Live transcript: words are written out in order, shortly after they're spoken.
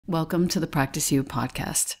Welcome to the Practice You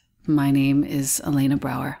podcast. My name is Elena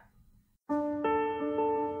Brower.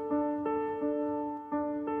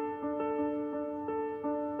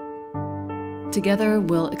 Together,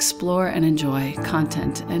 we'll explore and enjoy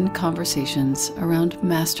content and conversations around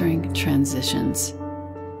mastering transitions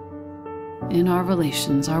in our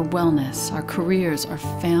relations, our wellness, our careers, our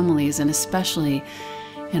families, and especially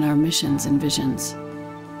in our missions and visions.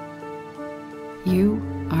 You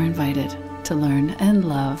are invited to learn and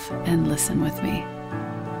love and listen with me.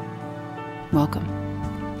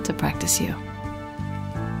 Welcome to Practice You.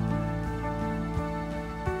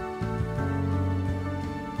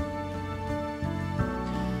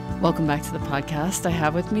 Welcome back to the podcast. I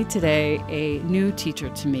have with me today a new teacher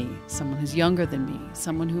to me, someone who's younger than me,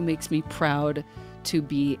 someone who makes me proud to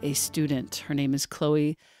be a student. Her name is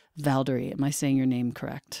Chloé Valdary. Am I saying your name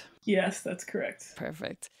correct? Yes, that's correct.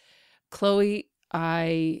 Perfect. Chloé,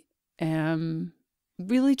 I am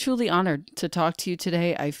really, truly honored to talk to you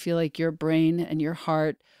today. I feel like your brain and your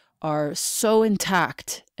heart are so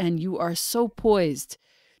intact and you are so poised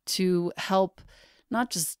to help not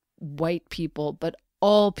just white people, but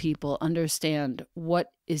all people understand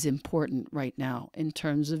what is important right now in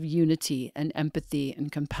terms of unity and empathy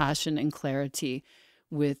and compassion and clarity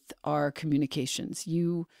with our communications.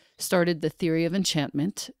 You started the Theory of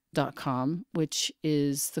Enchantment.com, which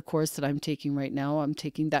is the course that I'm taking right now. I'm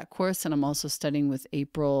taking that course, and I'm also studying with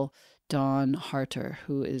April Dawn Harter,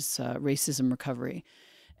 who is racism recovery.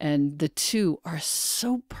 And the two are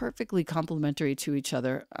so perfectly complementary to each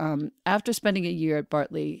other. After spending a year at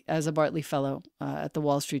Bartley as a Bartley Fellow at the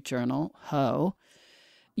Wall Street Journal,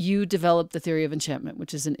 you developed the Theory of Enchantment,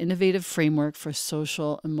 which is an innovative framework for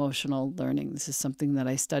social emotional learning. This is something that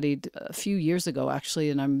I studied a few years ago, actually,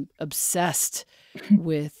 and I'm obsessed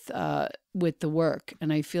with the work.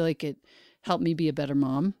 And I feel like it helped me be a better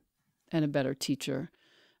mom and a better teacher.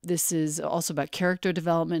 This is also about character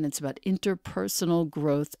development. It's about interpersonal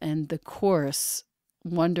growth. And the course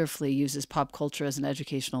wonderfully uses pop culture as an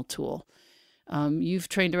educational tool. You've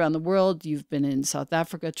trained around the world. You've been in South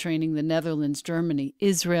Africa training, the Netherlands, Germany,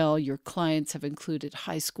 Israel. Your clients have included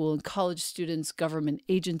high school and college students, government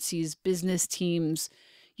agencies, business teams.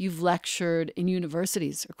 You've lectured in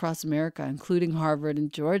universities across America, including Harvard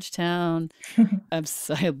and Georgetown. I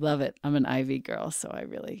love it. I'm an Ivy girl, so I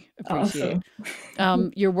really appreciate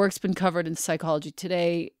it. Your work's been covered in Psychology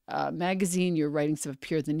Today magazine. Your writings have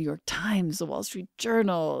appeared in the New York Times, the Wall Street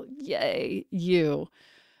Journal. Yay, you.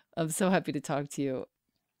 I'm so happy to talk to you.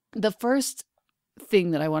 The first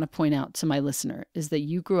thing that I want to point out to my listener is that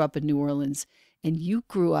you grew up in New Orleans, and you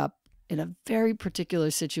grew up in a very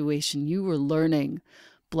particular situation. You were learning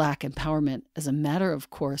Black empowerment as a matter of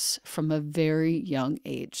course from a very young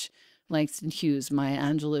age. Langston Hughes, Maya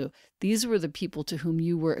Angelou, these were the people to whom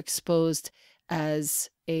you were exposed as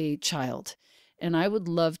a child. And I would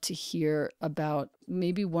love to hear about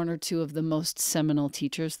maybe one or two of the most seminal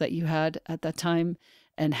teachers that you had at that time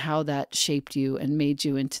and how that shaped you and made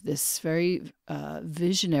you into this very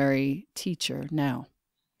visionary teacher now.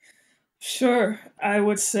 Sure. I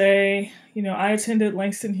would say, I attended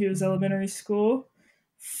Langston Hughes Elementary School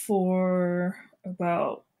for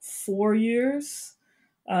about 4 years.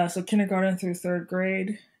 So kindergarten through third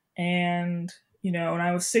grade. And, when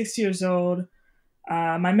I was 6 years old,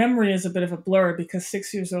 my memory is a bit of a blur because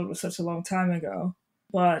 6 years old was such a long time ago.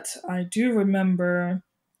 But I do remember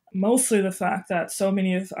mostly the fact that so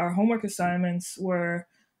many of our homework assignments were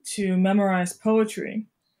to memorize poetry.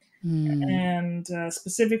 And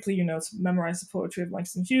specifically, to memorize the poetry of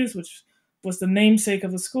Langston Hughes, which was the namesake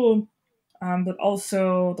of the school, but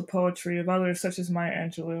also the poetry of others such as Maya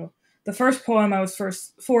Angelou. The first poem I was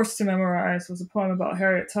forced to memorize was a poem about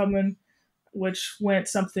Harriet Tubman, which went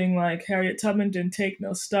something like, Harriet Tubman didn't take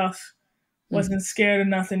no stuff, wasn't scared of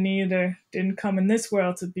nothing either, didn't come in this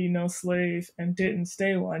world to be no slave, and didn't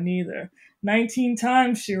stay one either. 19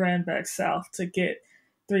 times she ran back south to get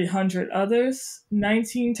 300 others.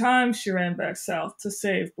 19 times she ran back south to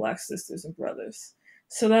save Black sisters and brothers.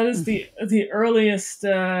 So that is the earliest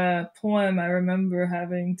poem I remember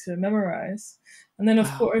having to memorize. And then,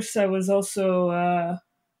 of course, I was also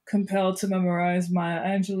compelled to memorize Maya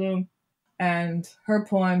Angelou. And her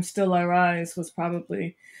poem, Still I Rise, was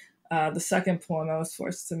probably the second poem I was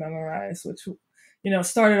forced to memorize, which,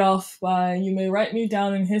 started off by, you may write me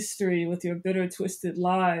down in history with your bitter, twisted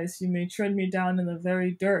lies. You may tread me down in the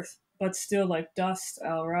very dirt, but still like dust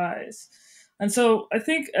I'll rise. And so I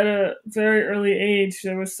think at a very early age,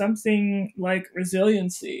 there was something like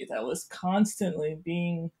resiliency that was constantly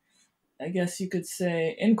being, I guess you could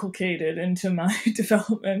say, inculcated into my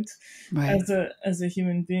development as a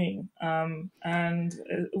human being. And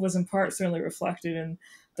it was in part certainly reflected in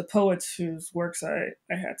the poets whose works I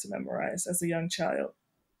had to memorize as a young child.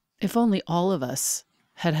 If only all of us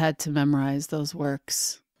had had to memorize those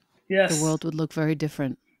works, the Yes, world would look very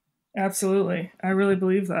different. absolutely. I really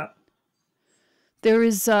believe that. There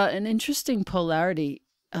is an interesting polarity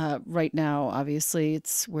right now. Obviously,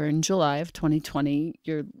 we're in July of 2020.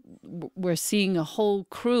 We're seeing a whole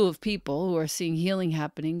crew of people who are seeing healing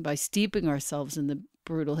happening by steeping ourselves in the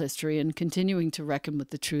brutal history and continuing to reckon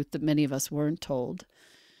with the truth that many of us weren't told.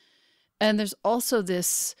 And there's also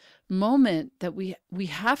this moment that we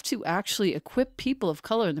have to actually equip people of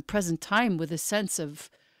color in the present time with a sense of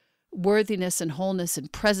worthiness and wholeness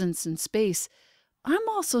and presence in space. I'm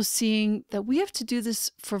also seeing that we have to do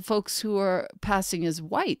this for folks who are passing as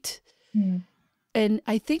white. Mm. And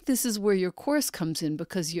I think this is where your course comes in,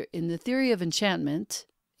 because you're in the Theory of Enchantment.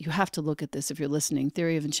 You have to look at this if you're listening,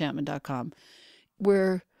 theoryofenchantment.com.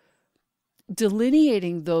 We're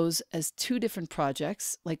delineating those as two different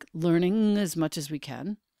projects, like learning as much as we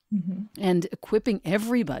can and equipping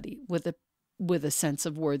everybody with a sense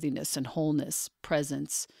of worthiness and wholeness,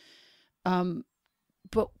 presence.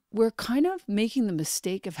 But we're kind of making the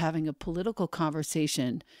mistake of having a political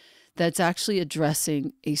conversation that's actually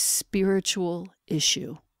addressing a spiritual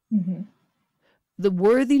issue. The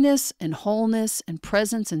worthiness and wholeness and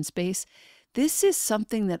presence in space, this is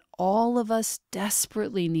something that all of us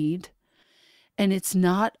desperately need. And it's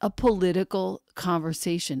not a political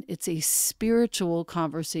conversation. It's a spiritual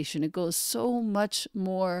conversation. It goes so much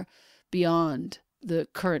more beyond the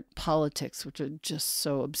current politics, which are just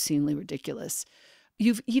so obscenely ridiculous.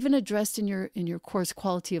 You've even addressed in your course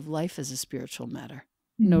quality of life as a spiritual matter,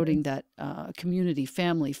 noting that community,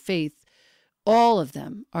 family, faith, all of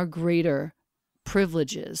them are greater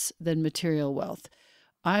privileges than material wealth.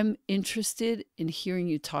 I'm interested in hearing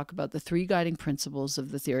you talk about the 3 guiding principles of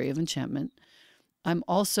the Theory of Enchantment. I'm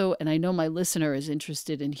also, and I know my listener is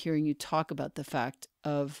interested in hearing you talk about the fact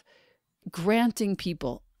of granting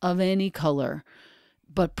people of any color,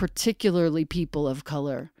 but particularly people of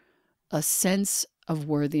color, a sense of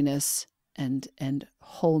worthiness and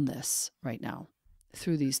wholeness right now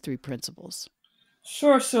through these 3 principles.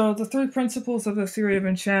 Sure. So the 3 principles of the Theory of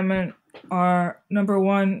Enchantment are: number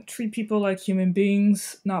 1, treat people like human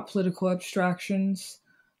beings, not political abstractions.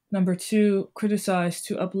 Number 2, criticize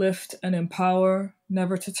to uplift and empower,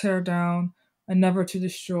 never to tear down and never to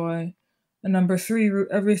destroy. And number 3, root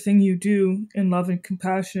everything you do in love and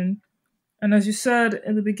compassion. And as you said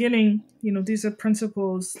in the beginning, these are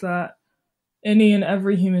principles that any and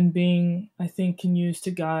every human being, I think, can use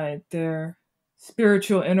to guide their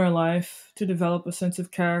spiritual inner life, to develop a sense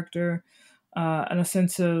of character and a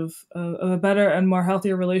sense of a better and more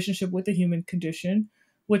healthier relationship with the human condition,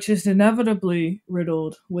 which is inevitably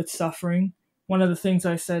riddled with suffering. One of the things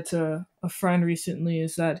I said to a friend recently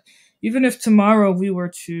is that even if tomorrow we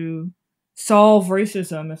were to solve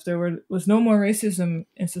racism, if there was no more racism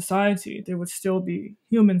in society, there would still be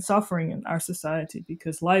human suffering in our society,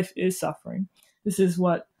 because life is suffering. This is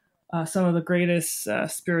what some of the greatest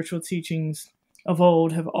spiritual teachings of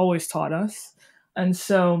old have always taught us. And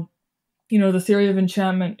so, the Theory of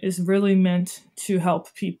Enchantment is really meant to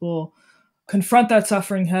help people confront that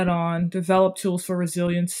suffering head on, develop tools for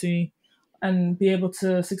resiliency, and be able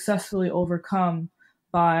to successfully overcome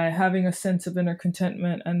by having a sense of inner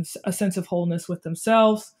contentment and a sense of wholeness with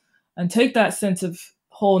themselves, and take that sense of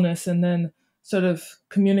wholeness and then sort of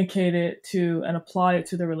communicate it to and apply it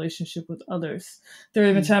to their relationship with others. Theory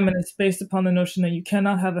of Enchantment is based upon the notion that you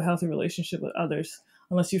cannot have a healthy relationship with others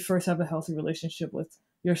unless you first have a healthy relationship with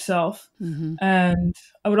yourself. And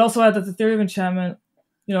I would also add that the Theory of Enchantment,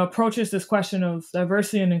 approaches this question of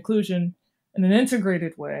diversity and inclusion in an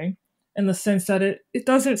integrated way, in the sense that it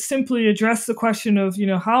doesn't simply address the question of,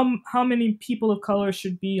 how many people of color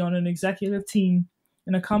should be on an executive team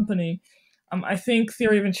in a company. I think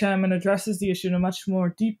Theory of Enchantment addresses the issue in a much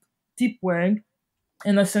more deep way,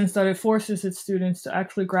 in the sense that it forces its students to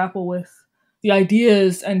actually grapple with the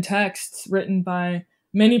ideas and texts written by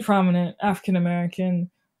many prominent African-American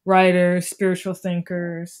writers, spiritual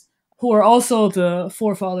thinkers, who are also the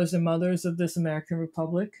forefathers and mothers of this American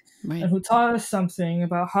Republic, Right. and who taught us something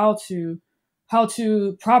about how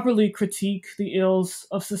to properly critique the ills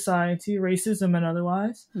of society, racism and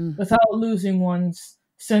otherwise, without losing one's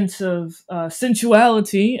sense of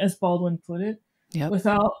sensuality, as Baldwin put it,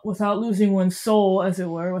 without losing one's soul, as it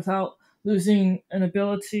were, without losing an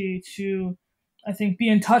ability to, I think, be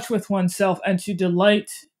in touch with oneself and to delight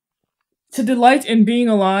in being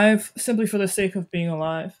alive simply for the sake of being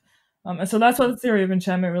alive. And so that's what the Theory of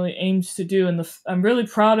Enchantment really aims to do. And I'm really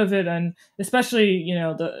proud of it. And especially,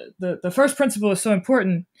 the first principle is so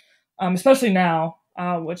important, especially now,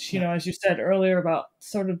 which, Yeah. as you said earlier about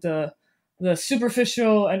sort of the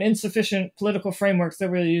superficial and insufficient political frameworks that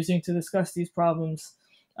we're using to discuss these problems,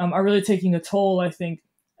 are really taking a toll, I think.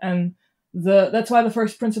 And that's why the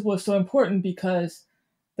first principle is so important, because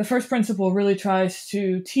the first principle really tries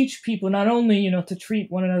to teach people not only, to treat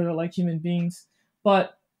one another like human beings,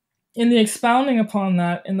 but in the expounding upon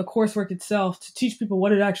that in the coursework itself, to teach people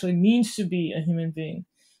what it actually means to be a human being,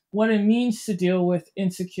 what it means to deal with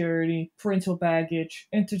insecurity, parental baggage,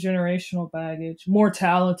 intergenerational baggage,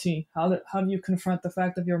 mortality. How do you confront the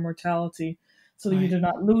fact of your mortality so that you Right. do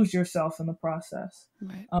not lose yourself in the process?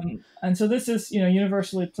 Right. And so this is,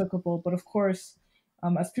 universally applicable. But of course,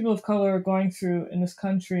 as people of color are going through in this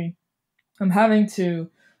country, I'm having to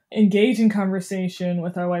engage in conversation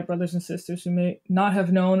with our white brothers and sisters who may not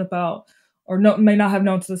have known about, or may not have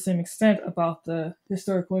known to the same extent about, the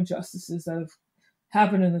historical injustices that have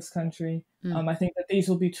happened in this country. Mm. I think that these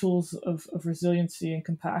will be tools of resiliency and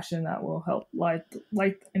compassion that will help light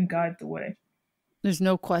and guide the way. There's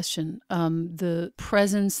no question. The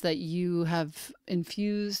presence that you have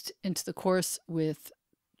infused into the course with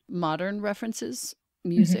modern references,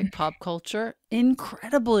 music, pop culture,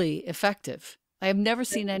 incredibly effective. I have never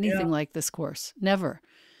seen anything Yeah. like this course. Never.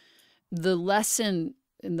 The lesson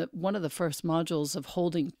in one of the first modules of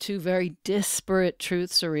holding two very disparate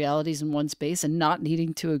truths or realities in one space and not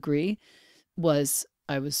needing to agree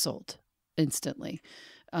I was sold instantly.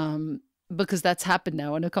 Because that's happened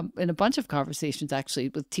now in a bunch of conversations, actually,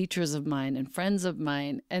 with teachers of mine and friends of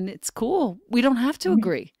mine. And it's cool. We don't have to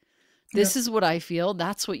agree. This Yep. is what I feel.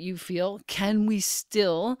 That's what you feel. Can we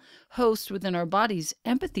still host within our bodies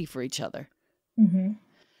empathy for each other? Mm-hmm.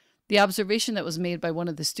 The observation that was made by one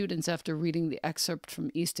of the students after reading the excerpt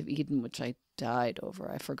from East of Eden, which I died over,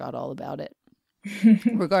 I forgot all about it,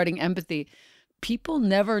 regarding empathy. People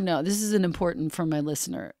never know. This is for my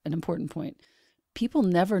listener, an important point. People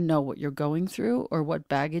never know what you're going through or what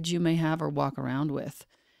baggage you may have or walk around with.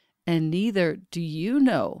 And neither do you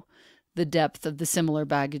know the depth of the similar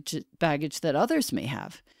baggage that others may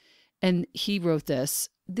have. And he wrote this.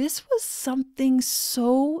 This was something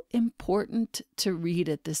so important to read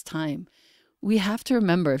at this time. We have to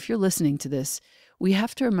remember, if you're listening to this, we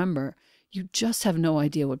have to remember you just have no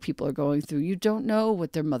idea what people are going through. You don't know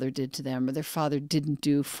what their mother did to them or their father didn't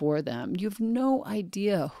do for them. You have no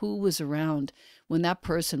idea who was around when that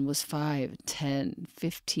person was 5, 10,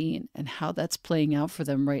 15, and how that's playing out for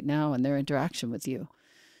them right now in their interaction with you.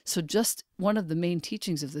 So just one of the main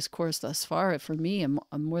teachings of this course thus far, for me, I'm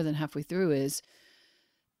more than halfway through, is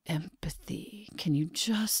empathy. Can you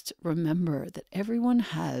just remember that everyone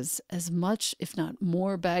has as much, if not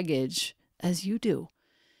more, baggage as you do?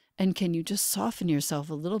 And can you just soften yourself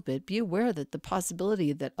a little bit? Be aware that the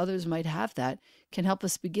possibility that others might have that can help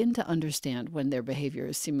us begin to understand when their behavior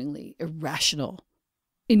is seemingly irrational,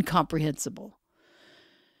 incomprehensible.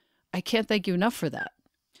 I can't thank you enough for that.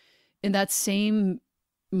 In that same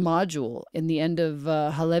module, in the end of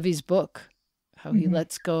Halevi's book, how he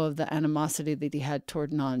lets go of the animosity that he had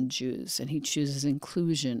toward non-Jews, and he chooses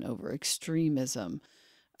inclusion over extremism.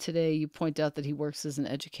 Today, you point out that he works as an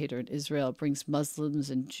educator in Israel, brings Muslims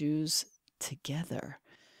and Jews together.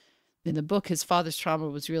 In the book, his father's trauma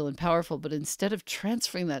was real and powerful, but instead of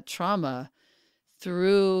transferring that trauma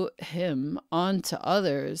through him onto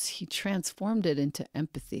others, he transformed it into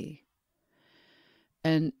empathy.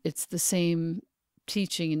 And it's the same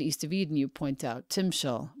teaching in East of Eden, you point out,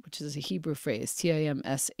 Timshel, which is a Hebrew phrase,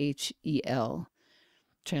 Timshel,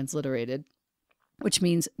 transliterated, which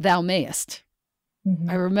means thou mayest.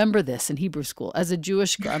 I remember this in Hebrew school. I'm a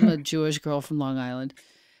Jewish girl from Long Island,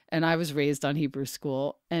 and I was raised on Hebrew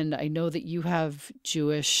school, and I know that you have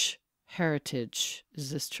Jewish heritage.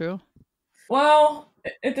 Is this true? Well,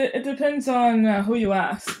 it depends on who you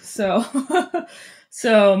ask. So,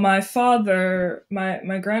 so my father,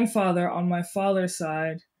 my grandfather on my father's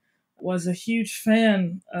side, was a huge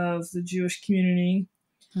fan of the Jewish community.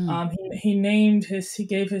 He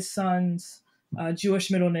gave his sons Jewish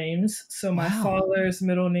middle names. So my Wow. father's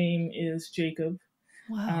middle name is Jacob.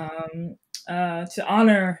 Wow. Um, to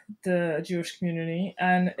honor the Jewish community.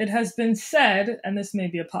 And it has been said, and this may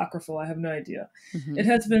be apocryphal, I have no idea. It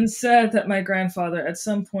has been said that my grandfather at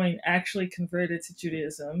some point actually converted to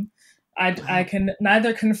Judaism. I can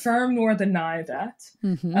neither confirm nor deny that.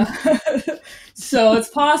 So it's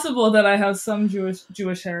possible that I have some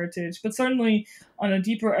Jewish heritage, but certainly on a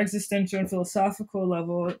deeper existential and philosophical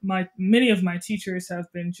level, many of my teachers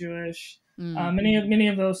have been Jewish. Many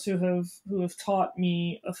of those who have taught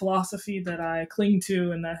me a philosophy that I cling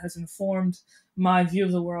to and that has informed my view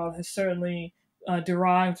of the world has certainly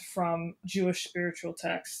derived from Jewish spiritual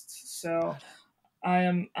texts. So I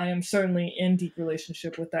am certainly in deep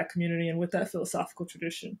relationship with that community and with that philosophical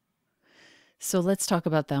tradition. So let's talk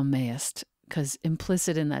about thou mayest, because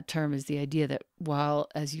implicit in that term is the idea that while,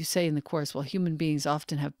 as you say in the course, while human beings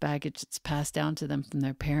often have baggage that's passed down to them from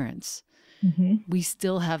their parents, Mm-hmm. we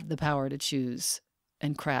still have the power to choose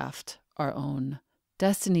and craft our own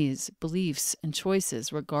destinies, beliefs, and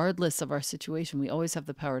choices, regardless of our situation. We always have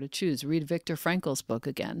the power to choose. Read Viktor Frankl's book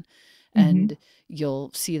again, Mm-hmm. and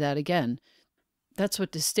you'll see that again. That's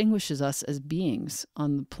what distinguishes us as beings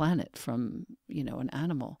on the planet from, an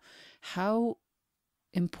animal. How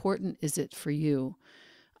important is it for you?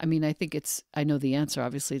 I mean, I know the answer.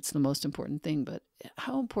 Obviously, it's the most important thing, but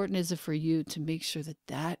how important is it for you to make sure that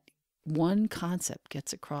that one concept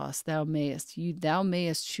gets across? Thou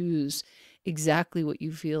mayest choose exactly what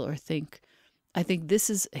you feel or think. I think this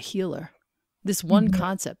is a healer. This one Mm-hmm.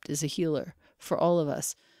 concept is a healer for all of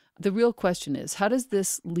us. The real question is, how does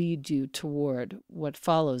this lead you toward what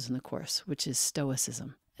follows in the course, which is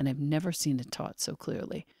Stoicism? And I've never seen it taught so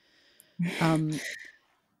clearly.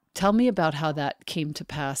 Tell me about how that came to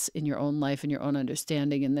pass in your own life and your own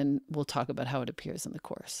understanding, and then we'll talk about how it appears in the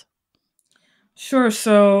course. Sure.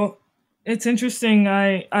 So it's interesting.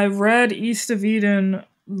 I read East of Eden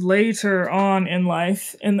later on in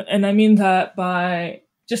life, and I mean that by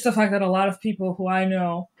just the fact that a lot of people who I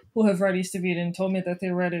know who have read East of Eden told me that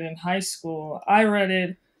they read it in high school. I read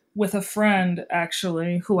it with a friend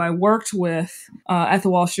actually who I worked with at the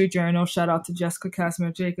Wall Street Journal. Shout out to Jessica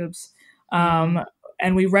Casimir Jacobs. Um,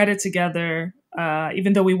 and we read it together,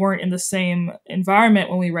 even though we weren't in the same environment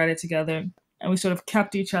when we read it together, and we sort of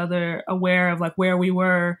kept each other aware of like where we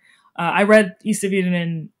were. I read East of Eden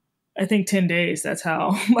in, I think, 10 days. That's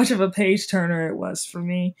how much of a page turner it was for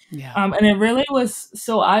me. Yeah. And it really was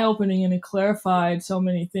so eye opening, and it clarified so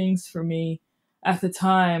many things for me at the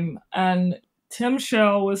time. And Tim's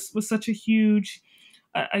show was such a huge,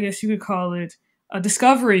 I guess you could call it a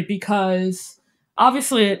discovery, because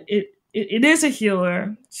obviously it is a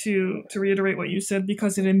healer, to reiterate what you said,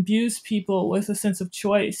 because it imbues people with a sense of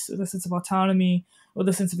choice, with a sense of autonomy, with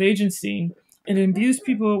a sense of agency. It imbues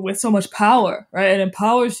people with so much power, right? It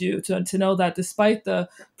empowers you to know that despite the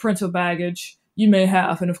parental baggage you may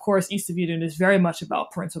have, and of course East of Eden is very much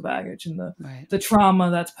about parental baggage and Right. the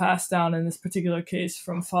trauma that's passed down in this particular case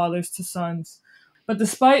from fathers to sons. But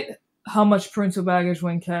despite how much parental baggage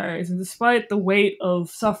one carries, and despite the weight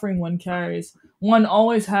of suffering one carries, one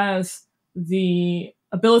always has the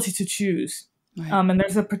ability to choose. Right. And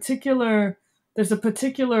there's a particular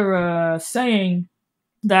saying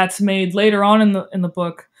that's made later on in the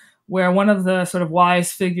book, where one of the sort of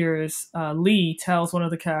wise figures, Lee, tells one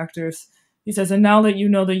of the characters, he says, "And now that you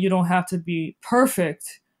know that you don't have to be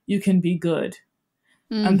perfect, you can be good."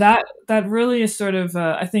 And that really is sort of,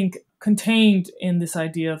 I think, contained in this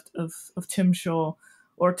idea of Tim Show,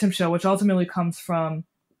 which ultimately comes from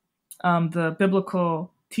the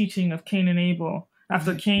biblical teaching of Cain and Abel.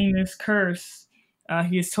 After Right. Cain is cursed,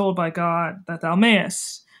 he is told by God that thou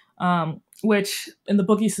mayest, which in the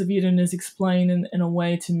book East of Eden is explained in a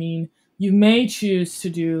way to mean you may choose to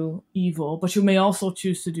do evil, but you may also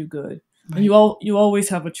choose to do good. Right. And you always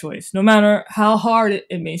have a choice. No matter how hard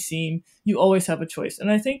it may seem, you always have a choice. And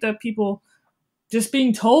I think that people just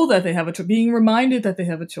being told that they have a choice, being reminded that they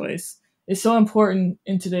have a choice, is so important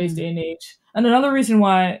in today's day and age. And another reason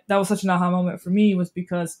why that was such an aha moment for me was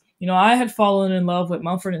because, I had fallen in love with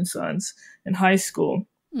Mumford and Sons in high school,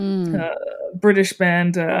 British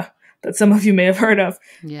band that some of you may have heard of.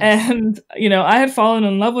 Yes. And, I had fallen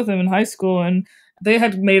in love with them in high school, and they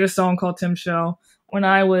had made a song called Tim Show when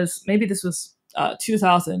I was, maybe this was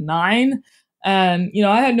 2009. And,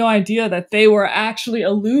 I had no idea that they were actually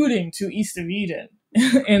alluding to East of Eden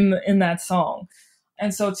in that song.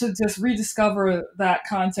 And so to just rediscover that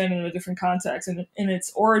content in a different context and in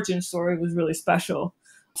its origin story was really special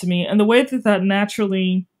to me. And the way that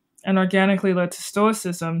naturally and organically led to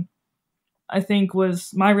Stoicism, I think,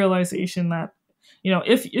 was my realization that,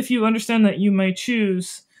 if you understand that you may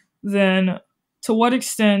choose, then to what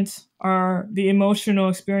extent are the emotional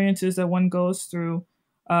experiences that one goes through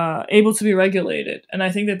able to be regulated? And I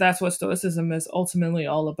think that that's what Stoicism is ultimately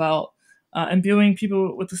all about, imbuing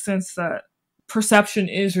people with the sense that perception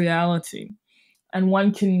is reality, and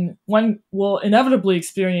one will inevitably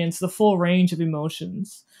experience the full range of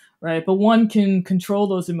emotions, right? But one can control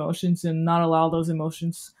those emotions and not allow those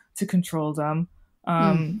emotions to control them.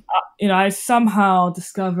 I somehow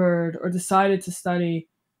discovered or decided to study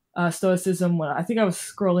Stoicism when I think I was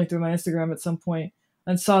scrolling through my Instagram at some point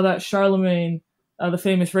and saw that Charlemagne, the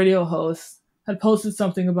famous radio host, had posted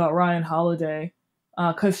something about Ryan Holiday,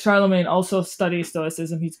 because Charlemagne also studies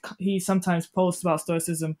Stoicism. He sometimes posts about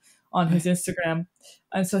Stoicism on his Instagram.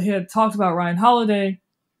 And so he had talked about Ryan Holiday,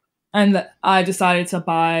 and I decided to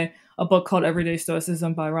buy a book called Everyday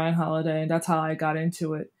Stoicism by Ryan Holiday, and that's how I got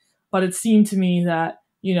into it. But it seemed to me that,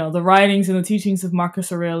 the writings and the teachings of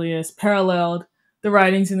Marcus Aurelius paralleled the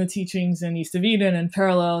writings and the teachings in East of Eden, and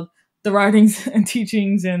paralleled the writings and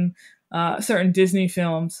teachings in certain Disney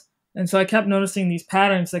films. And so I kept noticing these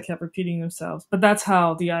patterns that kept repeating themselves. But that's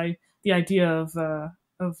how the idea of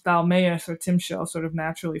Dalmaeus or Timsho sort of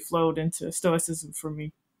naturally flowed into Stoicism for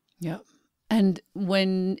me. Yeah. And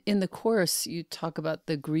when in the course you talk about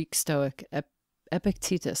the Greek Stoic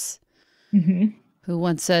Epictetus, who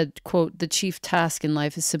once said, quote, "The chief task in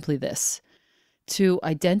life is simply this, to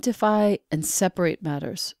identify and separate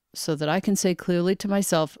matters so that I can say clearly to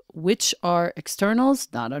myself which are externals,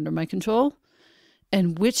 not under my control,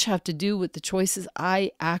 and which have to do with the choices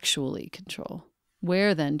I actually control.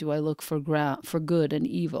 Where then do I look for good and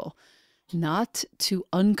evil? Not to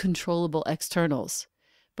uncontrollable externals,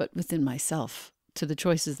 but within myself, to the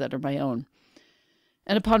choices that are my own."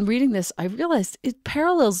 And upon reading this, I realized it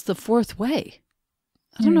parallels the fourth way.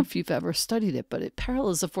 I don't know if you've ever studied it, but it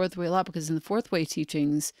parallels the fourth way a lot, because in the fourth way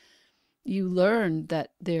teachings, you learn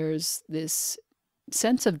that there's this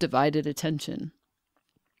sense of divided attention.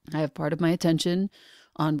 I have part of my attention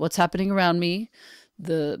on what's happening around me,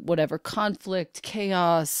 the whatever conflict,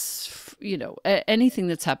 chaos, anything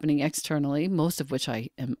that's happening externally, most of which I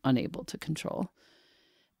am unable to control.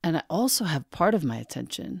 And I also have part of my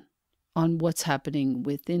attention on what's happening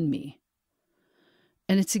within me.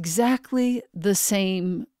 And it's exactly the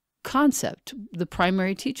same concept, the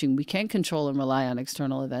primary teaching. We can't control and rely on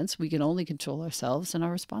external events. We can only control ourselves and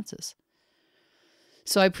our responses.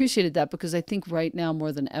 So I appreciated that, because I think right now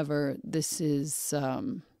more than ever, this is,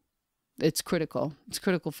 it's critical. It's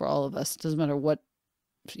critical for all of us. It doesn't matter what,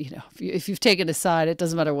 if you've taken a side, it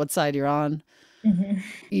doesn't matter what side you're on.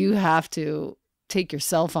 You have to take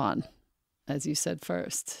yourself on, as you said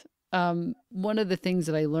first. One of the things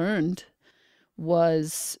that I learned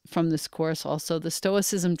was from this course also the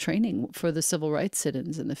Stoicism training for the civil rights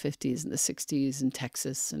sit-ins in the 50s and the 60s in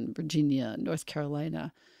Texas and Virginia and North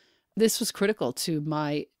Carolina. This was critical to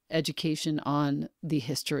my education on the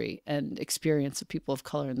history and experience of people of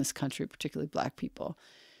color in this country, particularly Black people.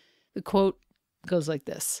 The quote goes like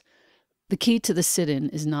this: "The key to the sit-in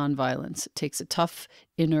is nonviolence. It takes a tough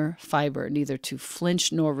inner fiber, neither to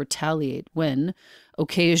flinch nor retaliate when,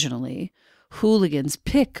 occasionally, hooligans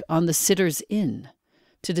pick on the sitters in,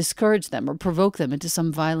 to discourage them or provoke them into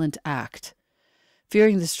some violent act.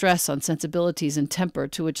 Fearing the stress on sensibilities and temper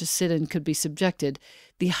to which a sit-in could be subjected,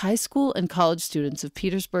 the high school and college students of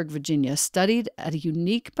Petersburg, Virginia, studied at a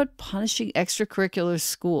unique but punishing extracurricular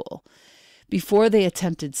school before they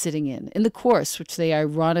attempted sitting in. In the course, which they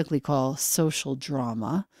ironically call social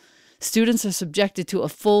drama, students are subjected to a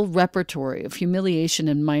full repertory of humiliation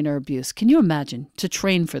and minor abuse." Can you imagine, to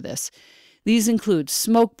train for this? These include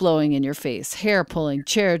smoke blowing in your face, hair pulling,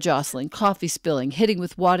 chair jostling, coffee spilling, hitting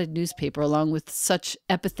with wadded newspaper, along with such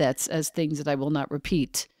epithets as things that I will not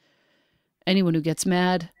repeat. Anyone who gets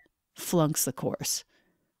mad flunks the course.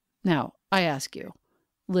 Now, I ask you,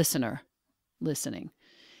 listener, listening,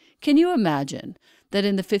 can you imagine that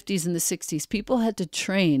in the 50s and the 60s, people had to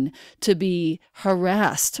train to be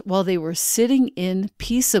harassed while they were sitting in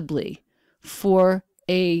peaceably for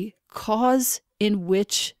a cause in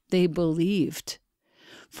which they believed,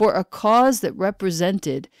 for a cause that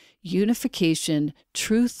represented unification,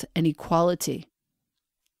 truth, and equality?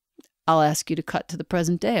 I'll ask you to cut to the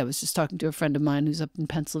present day. I was just talking to a friend of mine who's up in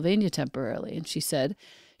Pennsylvania temporarily, and she said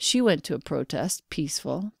she went to a protest,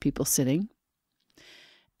 peaceful, people sitting,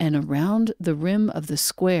 and around the rim of the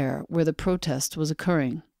square where the protest was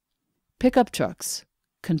occurring, pickup trucks,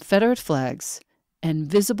 Confederate flags, and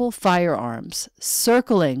visible firearms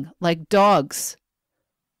circling like dogs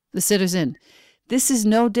the sitters in. This is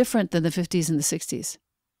no different than the 50s and the 60s.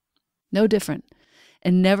 No different.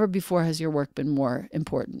 And never before has your work been more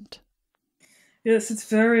important. Yes, it's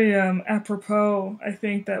very apropos, I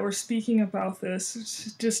think, that we're speaking about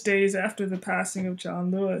this just days after the passing of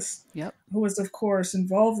John Lewis, who was, of course,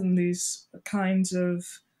 involved in these kinds of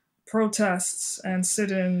protests and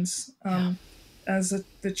sit-ins as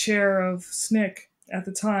the chair of SNCC at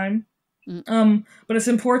the time. But it's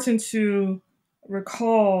important to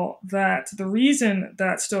recall that the reason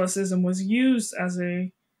that Stoicism was used as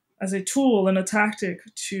a tool and a tactic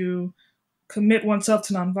to commit oneself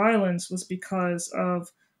to nonviolence was because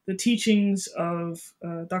of the teachings of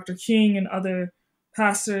Dr. King and other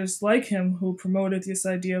pastors like him who promoted this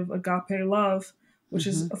idea of agape love, which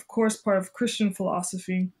is, of course, part of Christian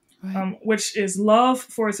philosophy, which is love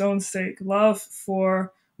for its own sake, love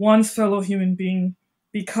for one's fellow human being,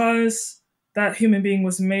 because that human being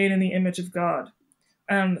was made in the image of God.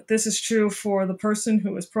 This is true for the person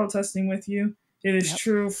who is protesting with you. It is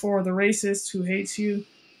true for the racist who hates you.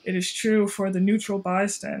 It is true for the neutral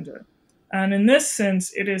bystander. And in this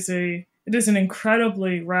sense, it is an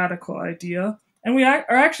incredibly radical idea. And we are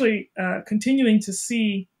actually continuing to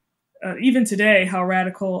see, even today, how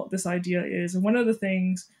radical this idea is. And one of the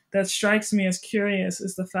things that strikes me as curious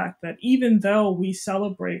is the fact that even though we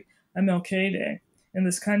celebrate MLK Day in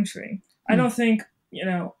this country, I don't think,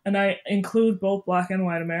 and I include both Black and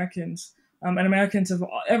white Americans, and Americans of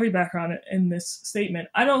every background in this statement,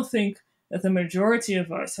 I don't think that the majority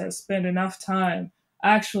of us has spent enough time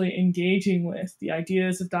actually engaging with the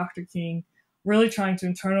ideas of Dr. King, really trying to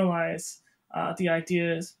internalize the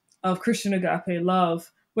ideas of Christian agape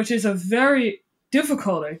love, which is a very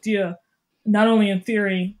difficult idea, not only in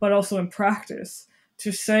theory, but also in practice,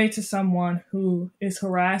 to say to someone who is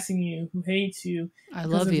harassing you, who hates you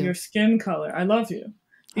because of your skin color, I love you.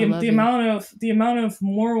 The amount of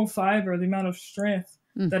moral fiber, the amount of strength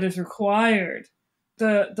that is required,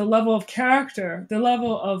 the level of character, the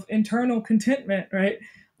level of internal contentment, right,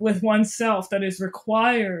 with oneself that is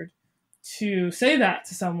required to say that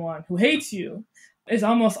to someone who hates you is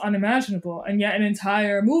almost unimaginable. And yet an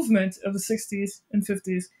entire movement of the 60s and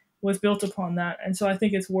 50s was built upon that. And so I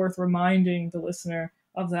think it's worth reminding the listener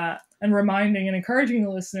of that, and reminding and encouraging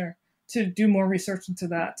the listener to do more research into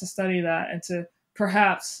that, to study that, and to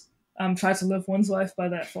perhaps try to live one's life by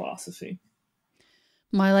that philosophy.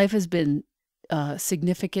 My life has been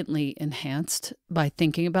significantly enhanced by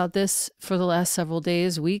thinking about this for the last several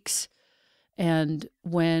days, weeks. And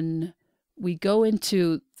when we go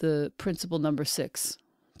into the principle number 6,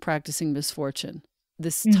 practicing misfortune,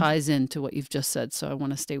 this ties into what you've just said, so I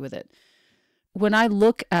want to stay with it. When I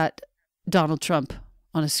look at Donald Trump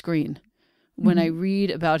on a screen, when I read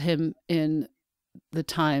about him in the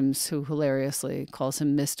Times, who hilariously calls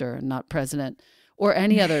him Mr. and not President, or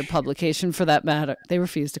any other publication for that matter. They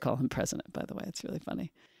refuse to call him president, by the way. It's really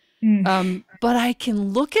funny. But I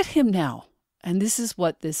can look at him now, and this is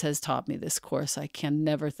what this has taught me, this course. I can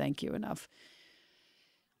never thank you enough.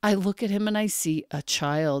 I look at him and I see a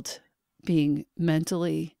child being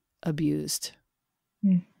mentally abused.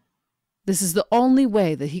 This is the only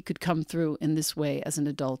way that he could come through in this way as an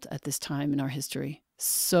adult at this time in our history.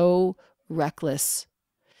 So reckless.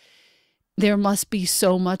 There must be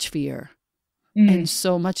so much fear and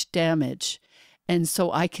so much damage. And so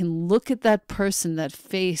I can look at that person, that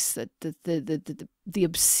face, that the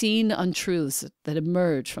obscene untruths that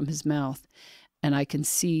emerge from his mouth, and I can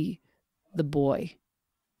see the boy,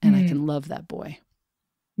 and I can love that boy.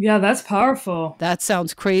 Yeah, that's powerful. That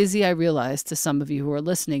sounds crazy, I realize, to some of you who are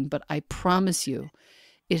listening, but I promise you,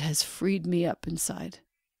 it has freed me up inside.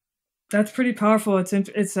 That's pretty powerful. It's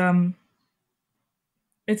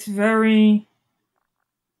very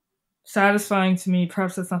satisfying to me.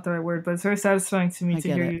 Perhaps that's not the right word, but it's very satisfying to me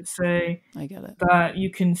to hear you say I get it. That you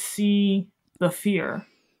can see the fear.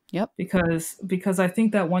 Yep. Because I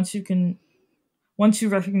think that once you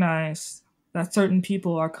recognize that certain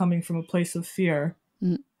people are coming from a place of fear,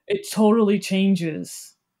 it totally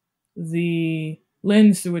changes the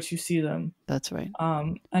lens through which you see them. That's right.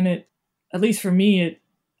 And it, at least for me,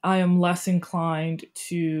 I am less inclined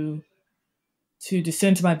to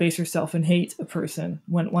descend to my baser self and hate a person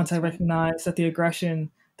once I recognize that the aggression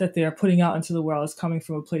that they are putting out into the world is coming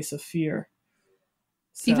from a place of fear.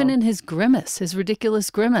 So. Even in his grimace, his ridiculous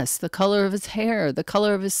grimace, the color of his hair, the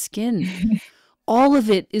color of his skin, all of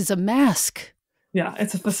it is a mask. Yeah,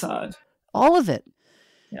 it's a facade. All of it.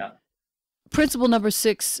 Yeah. Principle number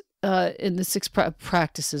 6 in the 6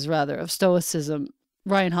 practices, rather, of Stoicism.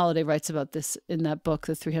 Ryan Holiday writes about this in that book,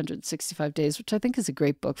 The 365 Days, which I think is a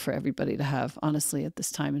great book for everybody to have, honestly, at this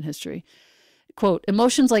time in history. Quote,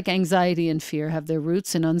 emotions like anxiety and fear have their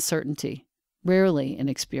roots in uncertainty, rarely in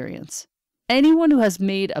experience. Anyone who has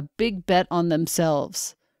made a big bet on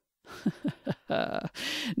themselves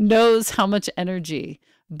knows how much energy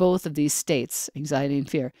both of these states, anxiety and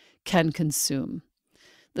fear, can consume.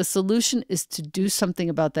 The solution is to do something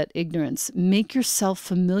about that ignorance. Make yourself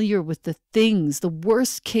familiar with the things, the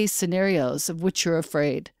worst case scenarios of which you're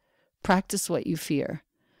afraid. Practice what you fear.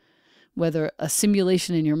 Whether a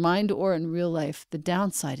simulation in your mind or in real life, the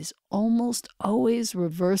downside is almost always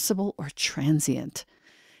reversible or transient.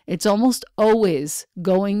 It's almost always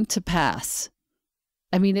going to pass.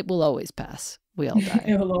 I mean, it will always pass. We all die.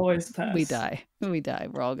 It will always pass. We die. We die.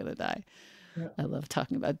 We're all going to die. Yeah. I love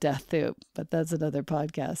talking about death too, but that's another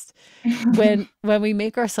podcast. When we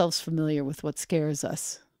make ourselves familiar with what scares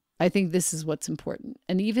us, I think this is what's important.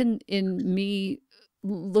 And even in me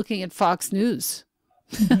looking at Fox News,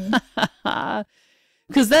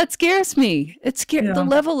 because that scares me. It scares the Yeah.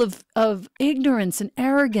 level of ignorance and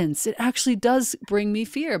arrogance. It actually does bring me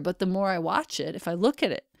fear. But the more I watch it, if I look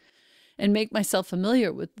at it and make myself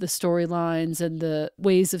familiar with the storylines and the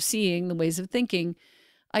ways of seeing, the ways of thinking,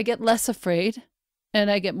 I get less afraid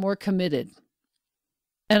and I get more committed.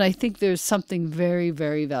 And I think there's something very,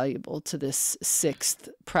 very valuable to this sixth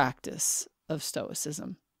practice of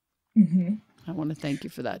Stoicism. Hmm. I want to thank you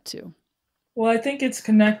for that too. Well, I think it's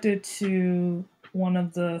connected to one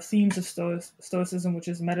of the themes of Stoicism, which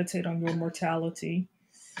is meditate on your mortality.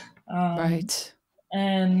 Right.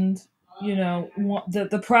 And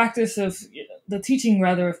the practice of the teaching,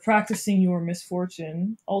 rather, of practicing your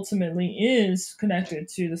misfortune ultimately is connected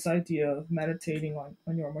to this idea of meditating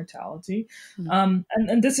on your mortality. And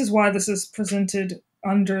this is why this is presented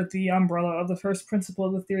under the umbrella of the first principle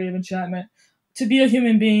of the theory of enchantment. To be a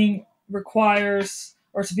human being requires,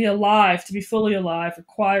 or to be alive, to be fully alive,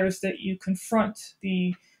 requires that you confront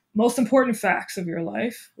the most important facts of your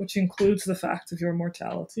life, which includes the fact of your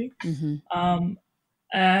mortality.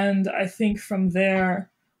 And I think from there,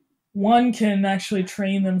 one can actually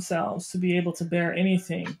train themselves to be able to bear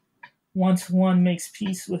anything once one makes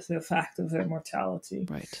peace with the fact of their mortality.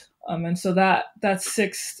 Right. And so that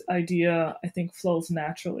sixth idea, I think, flows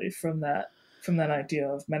naturally from that idea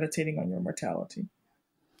of meditating on your mortality.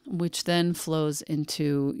 Which then flows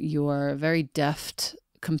into your very deft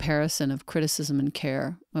comparison of criticism and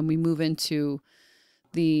care when we move into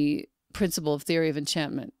the principle of theory of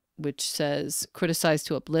enchantment, which says criticize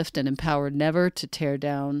to uplift and empower, never to tear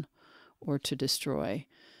down or to destroy.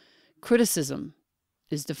 Criticism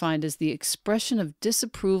is defined as the expression of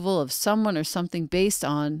disapproval of someone or something based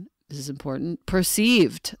on, this is important,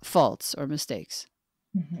 perceived faults or mistakes.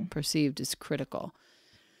 Perceived is critical.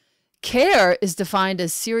 Care is defined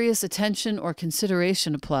as serious attention or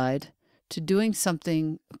consideration applied to doing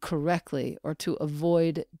something correctly or to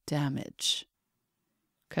avoid damage.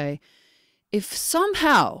 Okay. If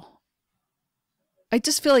somehow, I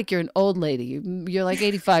just feel like you're an old lady. You're like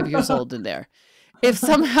 85 years old in there. If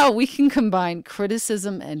somehow we can combine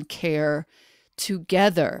criticism and care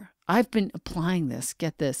together, I've been applying this,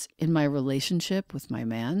 get this, in my relationship with my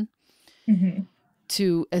man.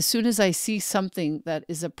 To, as soon as I see something that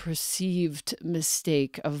is a perceived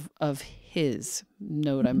mistake of his,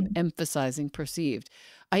 note I'm emphasizing perceived,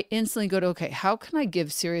 I instantly go to, okay, how can I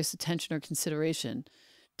give serious attention or consideration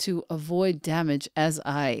to avoid damage as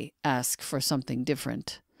I ask for something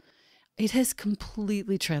different? It has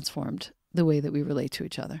completely transformed the way that we relate to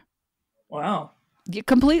each other. Wow. Yeah,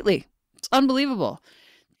 completely. It's unbelievable.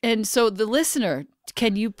 And so the listener,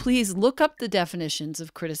 can you please look up the definitions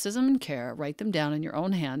of criticism and care, write them down in your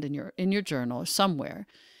own hand in your journal or somewhere.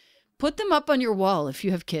 Put them up on your wall if you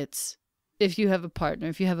have kids, if you have a partner,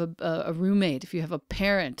 if you have a roommate, if you have a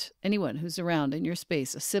parent, anyone who's around in your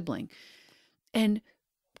space, a sibling. And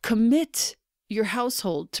commit your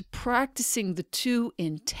household to practicing the two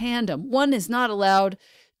in tandem. One is not allowed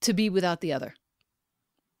to be without the other.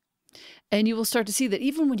 And you will start to see that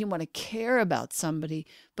even when you want to care about somebody,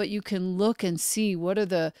 but you can look and see what are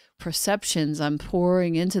the perceptions I'm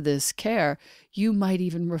pouring into this care, you might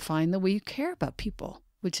even refine the way you care about people,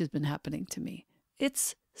 which has been happening to me.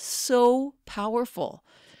 It's so powerful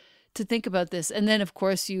to think about this. And then, of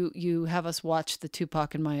course, you have us watch the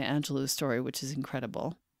Tupac and Maya Angelou story, which is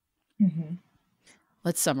incredible.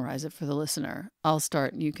 Let's summarize it for the listener. I'll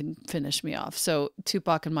start and you can finish me off. So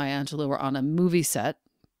Tupac and Maya Angelou are on a movie set.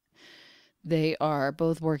 They are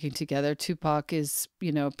both working together. Tupac is,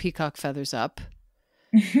 peacock feathers up.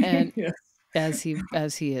 And Yes.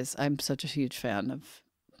 as he is, I'm such a huge fan of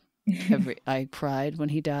I cried when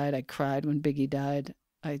he died. I cried when Biggie died.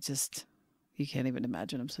 You can't even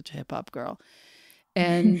imagine. I'm such a hip hop girl.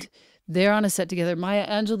 And they're on a set together. Maya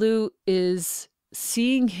Angelou is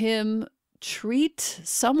seeing him treat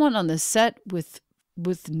someone on the set with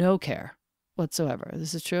no care whatsoever.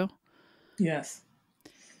 This is true? Yes.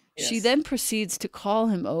 She then proceeds to call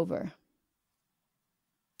him over.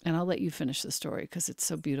 And I'll let you finish the story because it's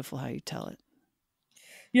so beautiful how you tell it.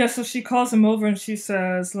 Yeah, so she calls him over and she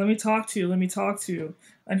says, let me talk to you, let me talk to you.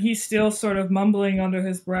 And he's still sort of mumbling under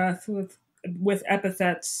his breath with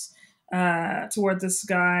epithets toward this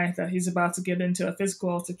guy that he's about to get into a physical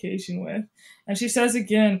altercation with. And she says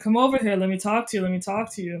again, come over here, let me talk to you, let me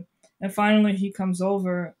talk to you. And finally he comes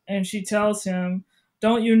over and she tells him,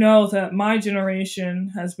 don't you know that my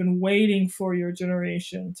generation has been waiting for your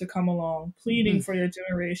generation to come along, pleading for your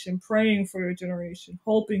generation, praying for your generation,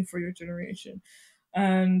 hoping for your generation.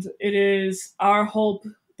 And it is our hope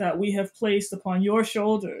that we have placed upon your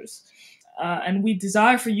shoulders and we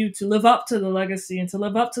desire for you to live up to the legacy and to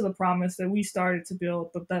live up to the promise that we started to build,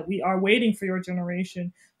 but that we are waiting for your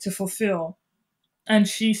generation to fulfill. And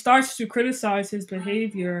she starts to criticize his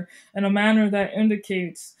behavior in a manner that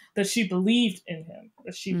indicates that she believed in him,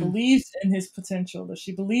 that she believes in his potential, that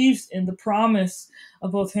she believes in the promise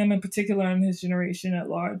of both him in particular and his generation at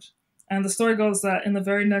large. And the story goes that in the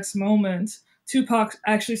very next moment, Tupac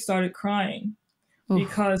actually started crying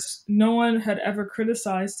because no one had ever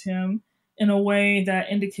criticized him in a way that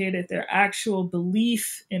indicated their actual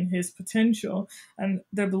belief in his potential and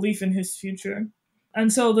their belief in his future.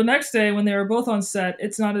 And so the next day, when they were both on set,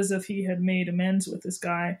 it's not as if he had made amends with this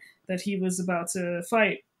guy that he was about to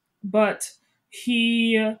fight, but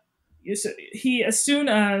he, as soon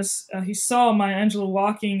as he saw Maya Angelou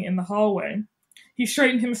walking in the hallway, he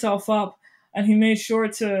straightened himself up and he made sure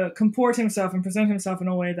to comport himself and present himself in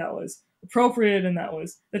a way that was appropriate and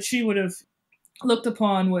that she would have looked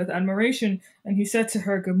upon with admiration. And he said to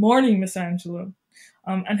her, "Good morning, Miss Angelou."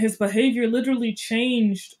 And his behavior literally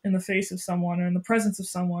changed in the face of someone or in the presence of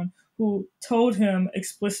someone who told him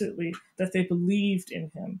explicitly that they believed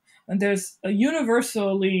in him. And there's a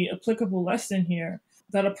universally applicable lesson here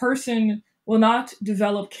that a person will not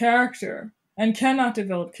develop character and cannot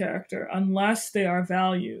develop character unless they are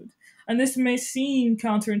valued. And this may seem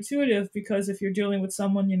counterintuitive because if you're dealing with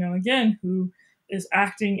someone, again, who is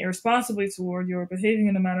acting irresponsibly toward you or behaving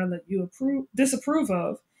in a manner that you disapprove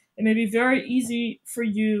of, it may be very easy for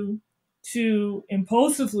you to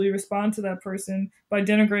impulsively respond to that person by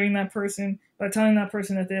denigrating that person, by telling that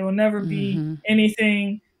person that they will never be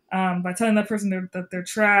anything, by telling that person that they're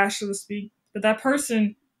trash, so to speak. But that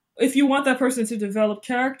person, if you want that person to develop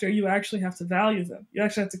character, you actually have to value them. You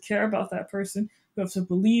actually have to care about that person. You have to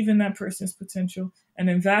believe in that person's potential and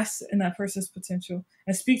invest in that person's potential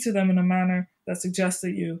and speak to them in a manner that suggests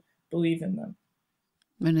that you believe in them.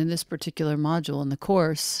 And in this particular module in the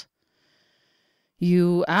course,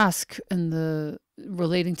 you ask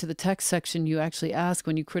relating to the text section, you actually ask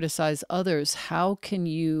when you criticize others, how can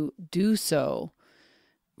you do so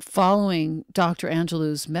following Dr.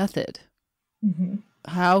 Angelou's method?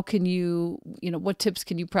 How can you, what tips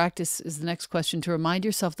can you practice is the next question, to remind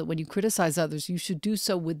yourself that when you criticize others, you should do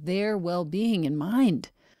so with their well-being in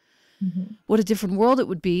mind. What a different world it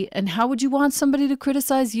would be. And how would you want somebody to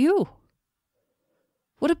criticize you?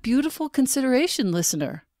 What a beautiful consideration,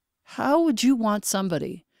 listener. How would you want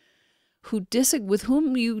somebody with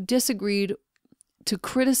whom you disagreed to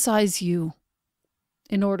criticize you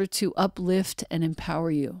in order to uplift and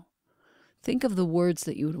empower you? Think of the words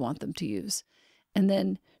that you would want them to use. And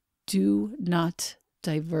then do not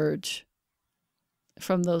diverge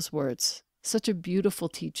from those words. Such a beautiful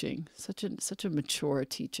teaching, such a mature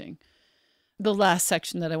teaching. The last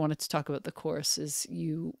section that I wanted to talk about the course is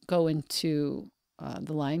you go into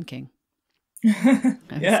The Lion King. I'm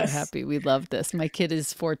so happy. We love this. My kid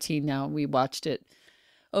is 14 now. We watched it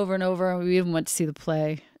over and over. We even went to see the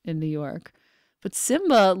play in New York. But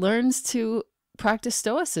Simba learns to practice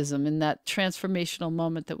stoicism in that transformational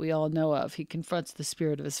moment that we all know of. He confronts the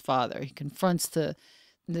spirit of his father. He confronts the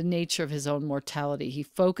nature of his own mortality. He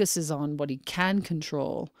focuses on what he can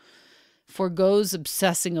control, forgoes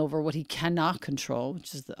obsessing over what he cannot control,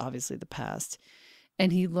 which is obviously the past.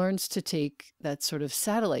 And he learns to take that sort of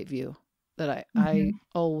satellite view that I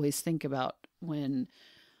always think about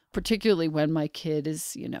particularly when my kid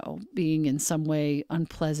is, being in some way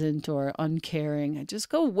unpleasant or uncaring. I just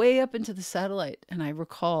go way up into the satellite, and I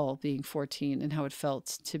recall being 14 and how it felt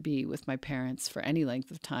to be with my parents for any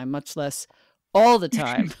length of time, much less all the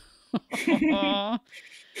time.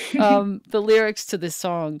 The lyrics to this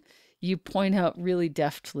song, you point out really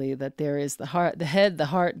deftly that there is the heart, the head, the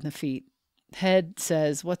heart, and the feet. Head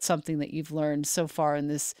says, what's something that you've learned so far in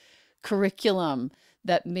this curriculum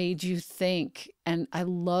that made you think? And I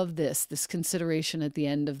love this consideration at the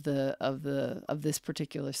end of this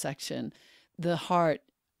particular section. The heart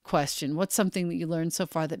question, what's something that you learned so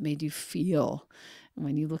far that made you feel? And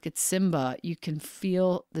when you look at Simba, you can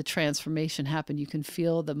feel the transformation happen. You can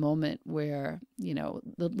feel the moment where, the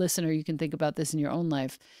listener, you can think about this in your own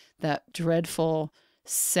life, that dreadful,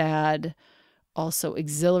 sad, also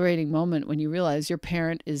exhilarating moment when you realize your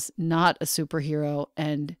parent is not a superhero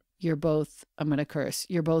and you're both, I'm going to curse,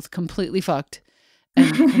 you're both completely fucked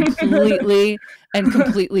and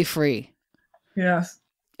completely free. Yes.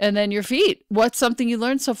 And then your feet. What's something you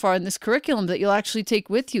learned so far in this curriculum that you'll actually take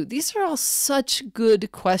with you? These are all such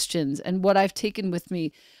good questions. And what I've taken with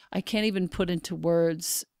me, I can't even put into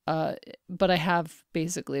words, but I have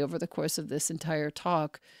basically over the course of this entire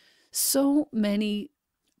talk, so many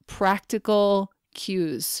practical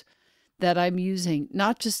cues that I'm using,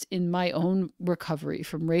 not just in my own recovery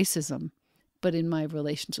from racism, but in my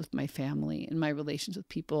relations with my family, in my relations with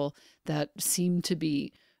people that seem to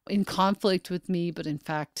be in conflict with me, but in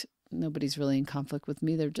fact, nobody's really in conflict with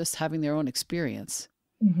me. They're just having their own experience.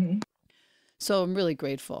 Mm-hmm. So I'm really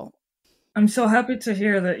grateful. I'm so happy to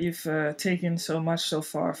hear that you've taken so much so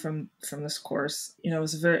far from this course. You know, it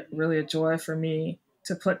was really a joy for me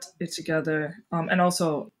to put it together, and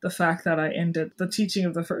also the fact that I ended the teaching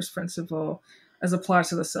of the first principle as applied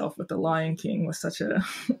to the self with the Lion King was such a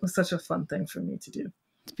was such a fun thing for me to do.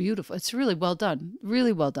 It's beautiful. It's really well done.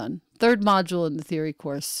 Really well done. Third module in the theory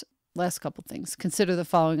course. Last couple things. Consider the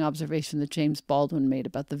following observation that James Baldwin made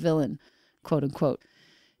about the villain, quote unquote,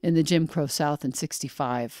 in the Jim Crow South in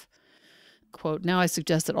 1965. Quote, now I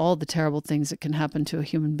suggest that all the terrible things that can happen to a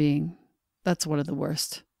human being, that's one of the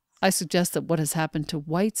worst. I suggest that what has happened to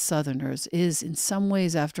white Southerners is, in some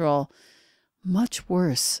ways, after all, much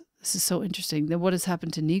worse. This is so interesting than what has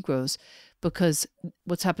happened to Negroes, because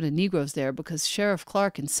what's happened to Negroes there, because Sheriff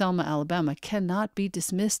Clark in Selma, Alabama, cannot be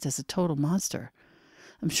dismissed as a total monster.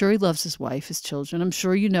 I'm sure he loves his wife, his children. I'm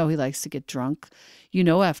sure you know he likes to get drunk. You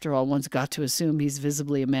know, after all, one's got to assume he's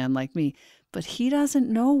visibly a man like me. But he doesn't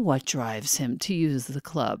know what drives him to use the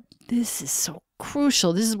club. This is so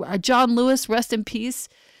crucial. This is where John Lewis, rest in peace.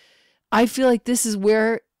 I feel like this is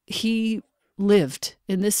where he lived,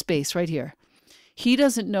 in this space right here. He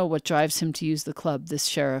doesn't know what drives him to use the club, this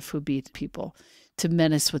sheriff who beat people, to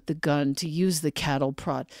menace with the gun, to use the cattle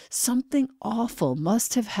prod. Something awful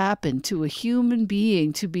must have happened to a human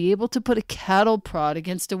being to be able to put a cattle prod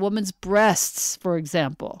against a woman's breasts, for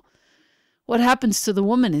example. What happens to the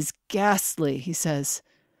woman is ghastly, he says.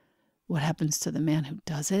 What happens to the man who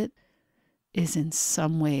does it is in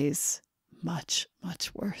some ways much,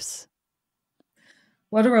 much worse.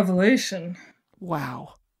 What a revelation.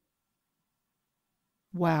 Wow.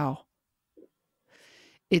 Wow.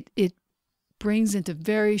 It brings into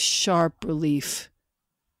very sharp relief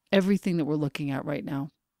everything that we're looking at right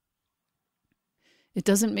now. It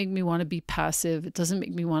doesn't make me want to be passive. It doesn't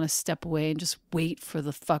make me want to step away and just wait for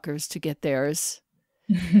the fuckers to get theirs.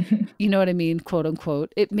 You know what I mean? Quote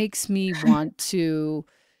unquote. It makes me want to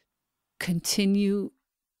continue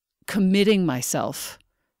committing myself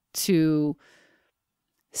to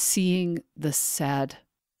seeing the sad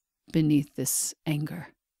beneath this anger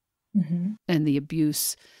and the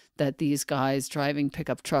abuse that these guys driving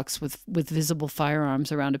pickup trucks with visible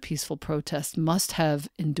firearms around a peaceful protest must have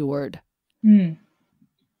endured.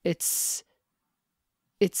 It's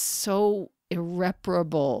so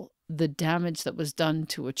irreparable, the damage that was done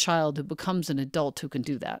to a child who becomes an adult who can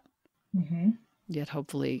do that. Yet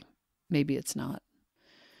hopefully, maybe it's not.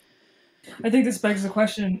 I think this begs the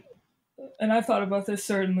question, and I've thought about this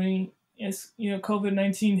certainly, as you know,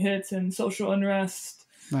 COVID-19 hits and social unrest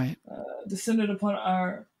descended upon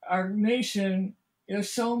our nation.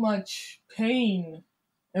 There's so much pain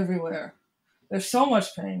everywhere. There's so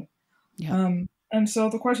much pain. Yeah. And so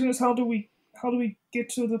the question is, how do we get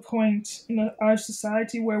to the point in our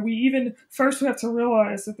society where we have to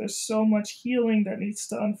realize that there's so much healing that needs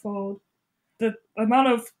to unfold. The amount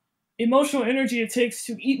of emotional energy it takes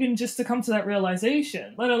to even just to come to that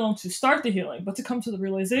realization, let alone to start the healing, but to come to the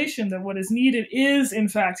realization that what is needed is in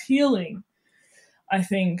fact healing, I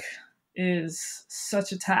think is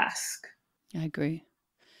such a task. I agree.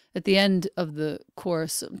 At the end of the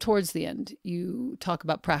course, towards the end, you talk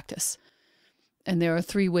about practice. And there are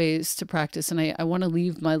 3 ways to practice. And I want to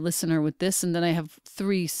leave my listener with this. And then I have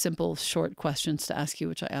 3 simple, short questions to ask you,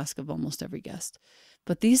 which I ask of almost every guest.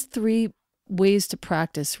 But these 3 ways to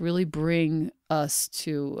practice really bring us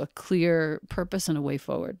to a clear purpose and a way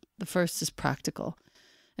forward. The first is practical.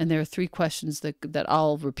 And there are 3 questions that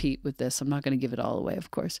I'll repeat with this. I'm not going to give it all away, of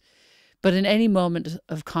course. But in any moment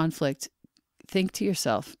of conflict, think to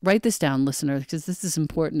yourself, write this down, listener, because this is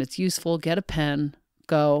important. It's useful. Get a pen,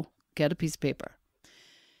 go, get a piece of paper.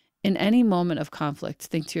 In any moment of conflict,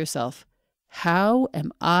 think to yourself, how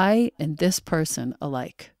am I and this person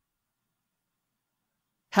alike?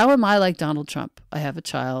 How am I like Donald Trump? I have a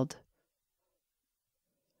child.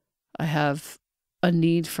 I have a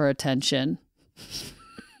need for attention.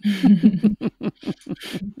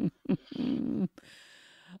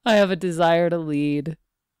 I have a desire to lead.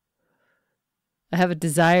 I have a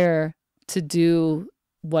desire to do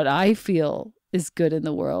what I feel is good in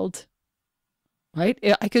the world. Right?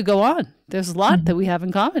 I could go on. There's a lot that we have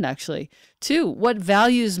in common, actually. 2, what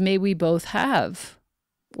values may we both have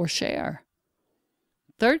or share?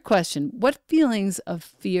 Third question, what feelings of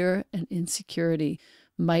fear and insecurity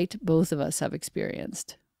might both of us have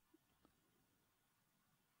experienced?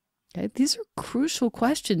 Okay? These are crucial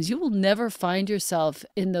questions. You will never find yourself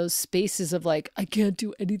in those spaces of like, I can't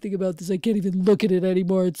do anything about this. I can't even look at it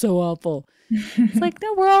anymore. It's so awful. It's like,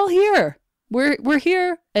 no, we're all here. We're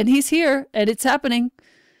here, and he's here, and it's happening.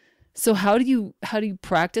 So how do you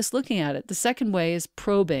practice looking at it? The second way is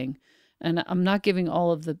probing. And I'm not giving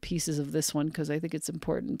all of the pieces of this one because I think it's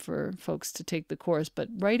important for folks to take the course, but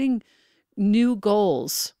writing new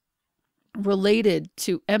goals related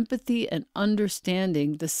to empathy and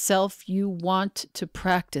understanding the self you want to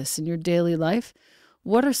practice in your daily life.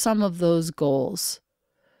 What are some of those goals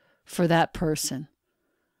for that person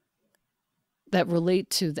that relate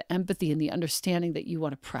to the empathy and the understanding that you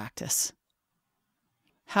want to practice?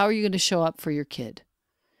 How are you going to show up for your kid?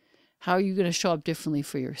 How are you going to show up differently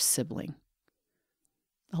for your sibling?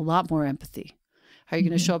 A lot more empathy. How are you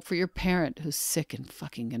going to show up for your parent who's sick and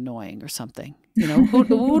fucking annoying or something? You know,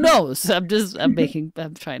 who knows? I'm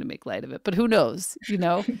trying to make light of it, but who knows, you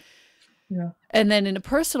know? Yeah. And then in a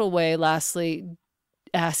personal way, lastly,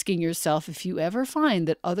 asking yourself if you ever find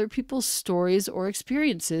that other people's stories or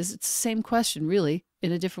experiences, it's the same question really,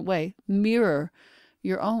 in a different way, mirror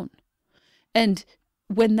your own. And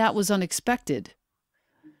when that was unexpected,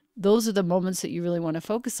 those are the moments that you really want to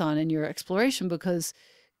focus on in your exploration, because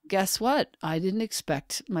guess what? I didn't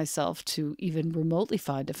expect myself to even remotely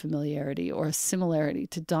find a familiarity or a similarity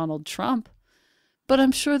to Donald Trump, but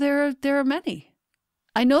I'm sure there are many.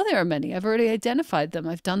 I know there are many. I've already identified them.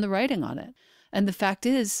 I've done the writing on it. And the fact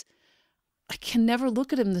is, I can never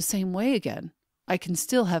look at him the same way again. I can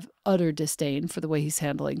still have utter disdain for the way he's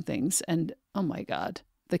handling things. And oh my God,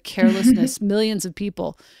 the carelessness, millions of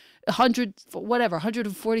people,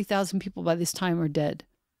 140,000 people by this time are dead.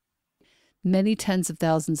 Many tens of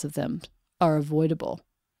thousands of them are avoidable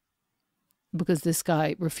because this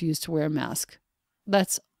guy refused to wear a mask.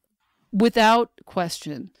 That's, without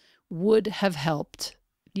question, would have helped.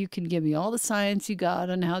 You can give me all the science you got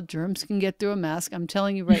on how germs can get through a mask. I'm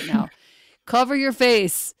telling you right now, cover your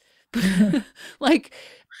face. Like,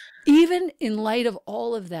 even in light of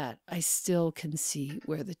all of that, I still can see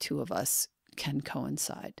where the two of us can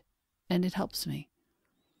coincide. And it helps me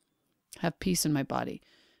have peace in my body.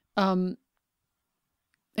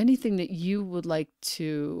 Anything that you would like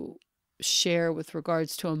to share with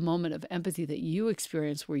regards to a moment of empathy that you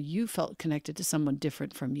experienced where you felt connected to someone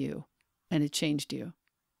different from you and it changed you?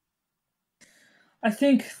 I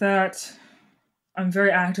think that I'm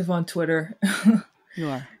very active on Twitter. You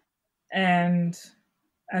are. And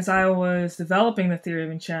as I was developing the Theory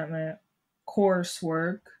of Enchantment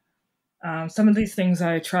coursework, some of these things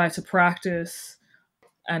I try to practice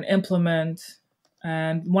and implement.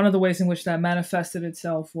 And one of the ways in which that manifested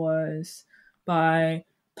itself was by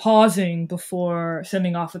pausing before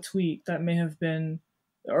sending off a tweet that may have been,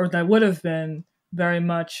 or that would have been very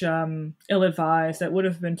much ill-advised, that would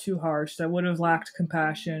have been too harsh, that would have lacked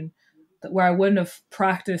compassion, where I wouldn't have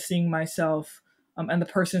practiced seeing myself and the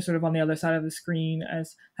person sort of on the other side of the screen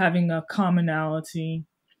as having a commonality.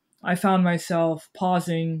 I found myself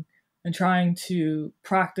pausing and trying to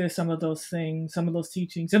practice some of those things, some of those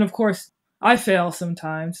teachings. And of course, I fail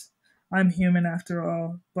sometimes. I'm human after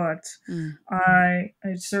all. But I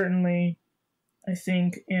certainly, I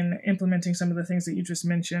think, in implementing some of the things that you just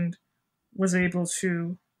mentioned, was able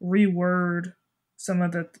to reword some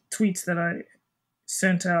of the tweets that I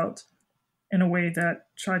sent out in a way that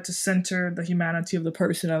tried to center the humanity of the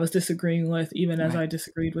person I was disagreeing with, even as I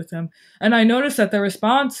disagreed with them. And I noticed that the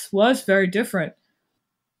response was very different.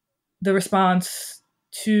 The response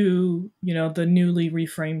to, the newly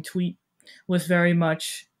reframed tweet was very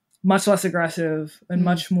much less aggressive and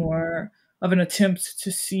much more of an attempt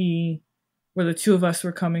to see where the two of us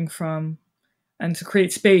were coming from and to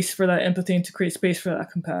create space for that empathy and to create space for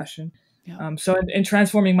that compassion. Yeah. So in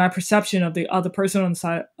transforming my perception of the other person on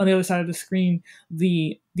the other side of the screen,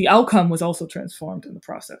 the outcome was also transformed in the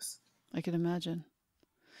process. I can imagine.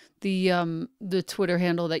 The Twitter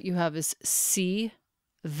handle that you have is C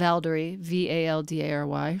Valdary,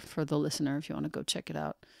 Valdary, for the listener, if you want to go check it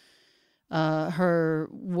out. Her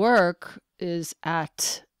work is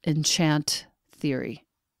at Enchant Theory,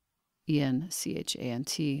 ENCHANT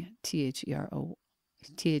THEORY.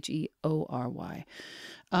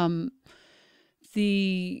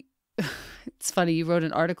 It's funny, you wrote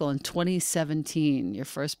an article in 2017, your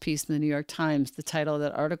first piece in the New York Times. The title of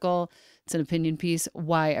that article, it's an opinion piece,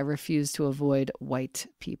 Why I Refuse to Avoid White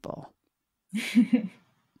People.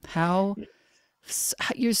 How?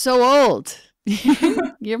 You're so old.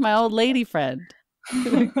 You're my old lady friend.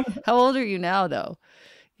 How old are you now, though?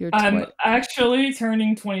 I'm actually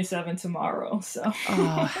turning 27 tomorrow. So.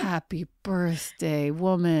 Oh, happy birthday,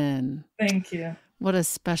 woman. Thank you. What a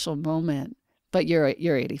special moment. But you're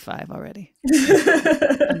 85 already.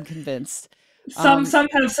 I'm convinced. Some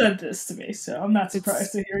have said this to me, so I'm not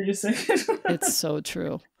surprised to hear you say it. It's so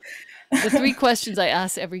true. The 3 questions I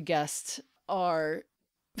ask every guest are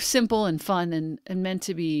simple and fun and meant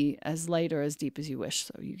to be as light or as deep as you wish.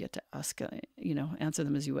 So you get to ask, answer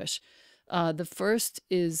them as you wish. The first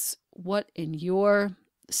is, what in your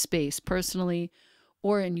space personally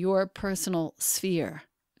or in your personal sphere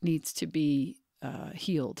needs to be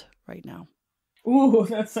healed right now? Ooh,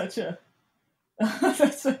 that's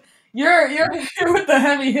you're with the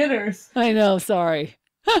heavy hitters. I know, sorry.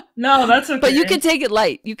 No, that's okay. But you could take it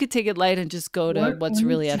light. You could take it light and just go to what's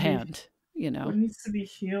really at hand. What needs to be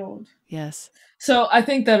healed? Yes. So I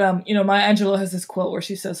think that Maya Angelou has this quote where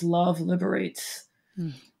she says, "Love liberates,"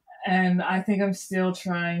 and I think I'm still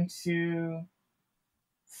trying to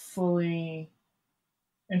fully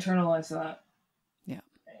internalize that. Yeah.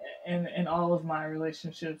 In all of my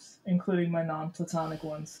relationships, including my non-platonic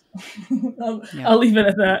ones. I'll leave it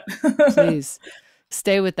at that. Please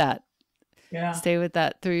stay with that. Yeah. Stay with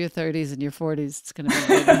that through your 30s and your 40s. It's going to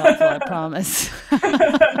be really helpful, I promise.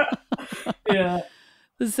 Yeah.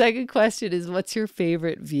 The second question is, what's your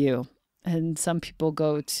favorite view? And some people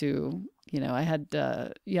go to, I had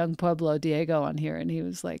young Pueblo Diego on here, and he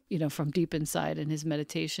was like, from deep inside in his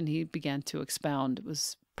meditation, he began to expound. It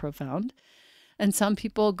was profound. And some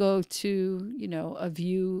people go to, a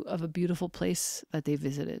view of a beautiful place that they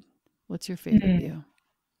visited. What's your favorite view?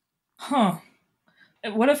 Huh.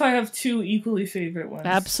 What if I have 2 equally favorite ones?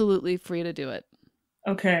 Absolutely free to do it.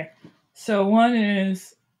 Okay. So one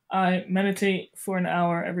is I meditate for an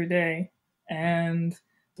hour every day. And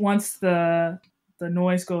once the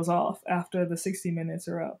noise goes off after the 60 minutes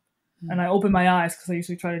are up, and I open my eyes, because I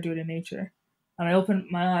usually try to do it in nature, and I open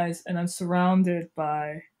my eyes and I'm surrounded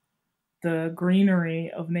by the greenery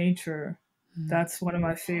of nature. That's one of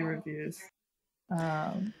my favorite views.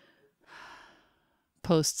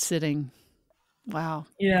 Post sitting. Wow.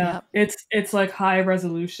 Yeah. Yep. It's like high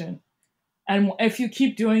resolution. And if you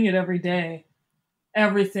keep doing it every day,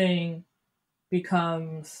 everything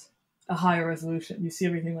becomes a higher resolution. You see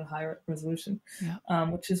everything with higher resolution,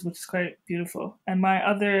 which is quite beautiful. And my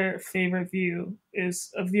other favorite view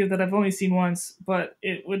is a view that I've only seen once, but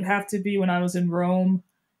it would have to be when I was in Rome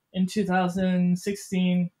in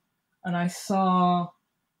 2016, and I saw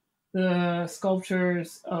the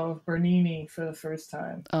sculptures of Bernini for the first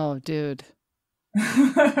time. Oh, dude.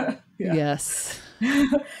 Yes.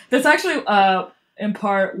 That's actually in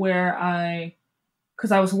part where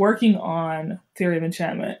because I was working on Theory of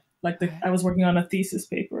Enchantment. I was working on a thesis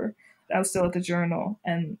paper. I was still at the journal.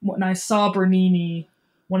 And when I saw Bernini,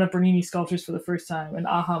 one of Bernini's sculptures for the first time, an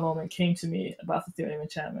aha moment came to me about the Theory of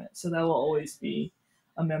Enchantment. So that will always be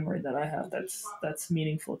a memory that I have that's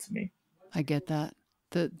meaningful to me. I get that.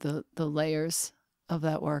 The layers of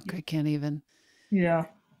that work, I can't even. Yeah.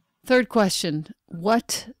 Third question,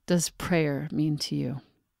 what does prayer mean to you?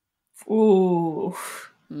 Ooh.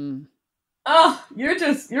 Oh,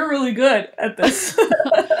 you're really good at this.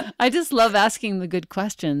 I just love asking the good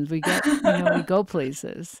questions. We get, we go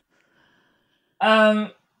places.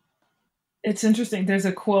 It's interesting. There's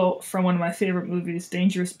a quote from one of my favorite movies,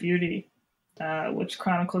 Dangerous Beauty, which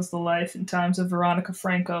chronicles the life and times of Veronica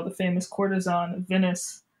Franco, the famous courtesan of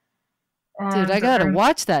Venice. Dude, I gotta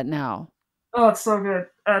watch that now. Oh, it's so good.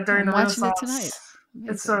 During the Renaissance. I'm watching it tonight.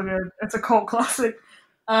 Amazing. It's so good. It's a cult classic.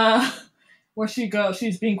 Where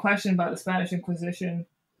she's being questioned by the Spanish Inquisition,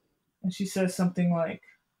 and she says something like,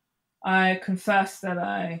 "I confess that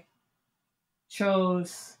I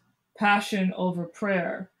chose passion over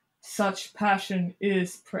prayer. Such passion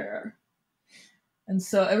is prayer." And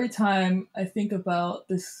so every time I think about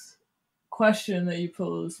this question that you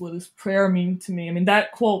pose, what does prayer mean to me? I mean,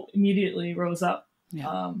 that quote immediately rose up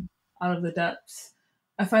out of the depths.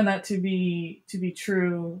 I find that to be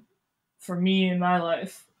true for me in my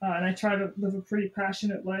life. And I try to live a pretty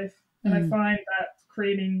passionate life. And I find that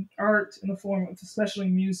creating art in the form of especially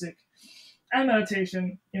music and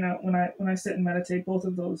meditation, when I sit and meditate, both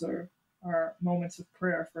of those are moments of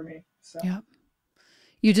prayer for me. So. Yeah.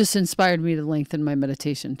 You just inspired me to lengthen my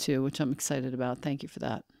meditation too, which I'm excited about. Thank you for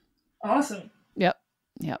that. Awesome. Yep.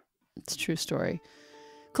 It's a true story.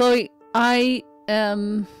 Chloé, I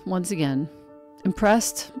am once again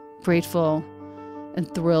impressed, grateful,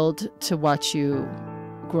 and thrilled to watch you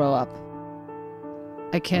grow up.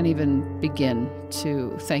 I can't even begin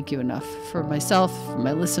to thank you enough for myself, for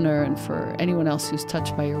my listener, and for anyone else who's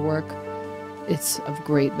touched by your work. It's of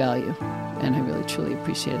great value, and I really, truly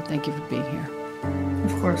appreciate it. Thank you for being here.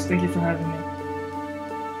 Of course. Thank you for having me.